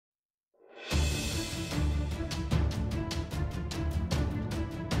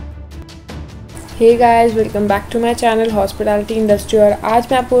Hey guys, welcome back to my channel hospitality industry. और आज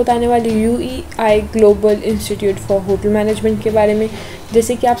मैं आपको बताने वाली UEI global institute for hotel management के बारे में।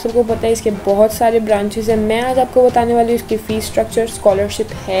 जैसे कि आप सबको पता है, इसके बहुत सारे ब्रांचेस हैं। मैं आज आपको बताने वाली हूँ इसकी फ़ीस स्ट्रक्चर, स्कॉलरशिप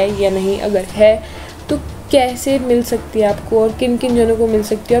है या नहीं, अगर है तो कैसे मिल सकती है आपको और किन किन जनों को मिल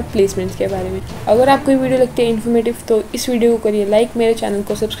सकती है, और प्लेसमेंट्स के बारे में। अगर आपको ये वीडियो लगती है इन्फॉर्मेटिव तो इस वीडियो को करिए लाइक, मेरे चैनल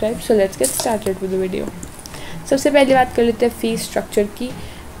को subscribe. So let's get started with the video. सबसे पहले बात कर लेते हैं फ़ीस स्ट्रक्चर की।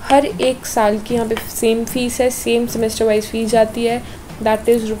 हर एक साल की यहाँ पे सेम फ़ीस है, सेम सेमेस्टर वाइज फ़ीस जाती है। दैट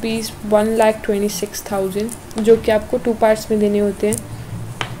इज़ ₹1,26,000, जो कि आपको 2 पार्ट्स में देने होते हैं।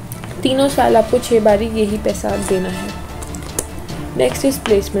 तीनों साल आपको 6 बारी यही पैसा देना है। Next is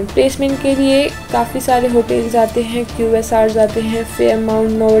placement. प्लेसमेंट के लिए काफ़ी सारे होटल्स आते हैं, QSRs आते हैं, फेयरमाउंट,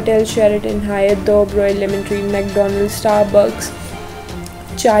 नोवोटेल, शेरेटन, हायत, डॉब, royal lemon tree, McDonald's, Starbucks,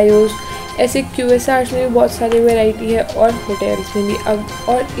 Chaayos. ऐसे QSRs में भी बहुत सारी वैरायटी है और होटल्स में भी।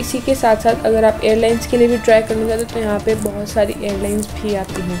 और इसी के साथ साथ अगर आप एयरलाइंस के लिए भी ट्राई करना चाहते हो तो यहाँ पे बहुत सारी एयरलाइंस भी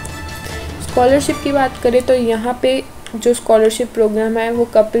आती हैं। स्कॉलरशिप की बात करें तो यहाँ पे जो स्कॉलरशिप प्रोग्राम है वो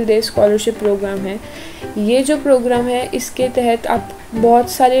कपिल देव स्कॉलरशिप प्रोग्राम है। ये जो प्रोग्राम है इसके तहत आप बहुत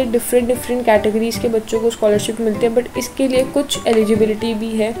सारे डिफरेंट कैटेगरीज़ के बच्चों को स्कॉलरशिप मिलते हैं। बट इसके लिए कुछ एलिजिबिलिटी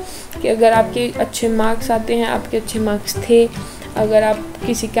भी है कि अगर आपके अच्छे मार्क्स आते हैं, आपके अच्छे मार्क्स थे, अगर आप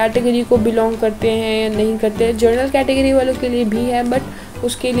किसी कैटेगरी को बिलोंग करते हैं या नहीं करते हैं। जनरल कैटेगरी वालों के लिए भी है, बट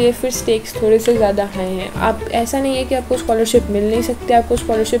उसके लिए फिर स्टेक्स थोड़े से ज़्यादा हाई हैं। आप ऐसा नहीं है कि आपको स्कॉलरशिप मिल नहीं सकती, आपको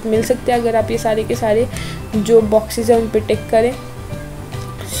स्कॉलरशिप मिल सकती है अगर आप ये सारे के सारे जो बॉक्सेस हैं उन पर टिक करें।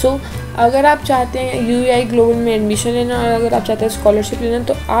 सो अगर आप चाहते हैं UEI ग्लोबल में एडमिशन लेना और अगर आप चाहते हैं स्कॉलरशिप लेना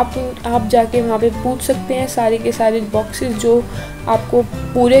तो आप जाके वहाँ पे पूछ सकते हैं सारे के सारे बॉक्सेस जो आपको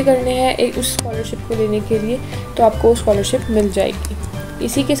पूरे करने हैं एक उस स्कॉलरशिप को लेने के लिए, तो आपको स्कॉलरशिप मिल जाएगी।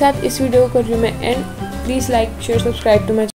 इसी के साथ इस वीडियो को कर रही हूँ मैं and. Please like, share, subscribe to my